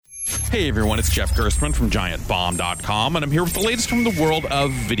Hey everyone, it's Jeff Gerstmann from GiantBomb.com, and I'm here with the latest from the world of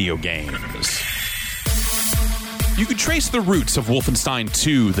video games. You could trace the roots of Wolfenstein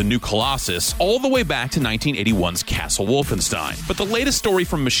 2, The New Colossus, all the way back to 1981's Castle Wolfenstein. But the latest story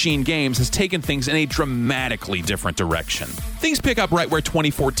from Machine Games has taken things in a dramatically different direction. Things pick up right where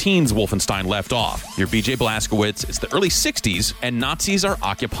 2014's Wolfenstein left off. You're BJ Blazkowicz, it's the early 60s, and Nazis are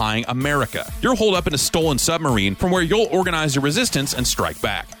occupying America. You're holed up in a stolen submarine from where you'll organize your resistance and strike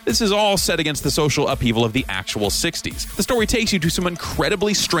back. This is all set against the social upheaval of the actual 60s. The story takes you to some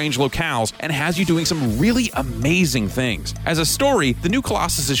incredibly strange locales and has you doing some really amazing things. As a story, The New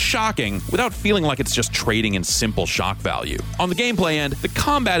Colossus is shocking without feeling like it's just trading in simple shock value. On the gameplay end, the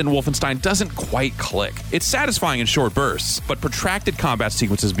combat in Wolfenstein doesn't quite click. It's satisfying in short bursts, but protracted combat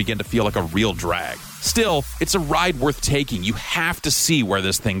sequences begin to feel like a real drag. Still, it's a ride worth taking. You have to see where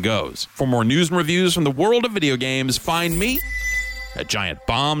this thing goes. For more news and reviews from the world of video games, find me at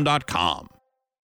GiantBomb.com.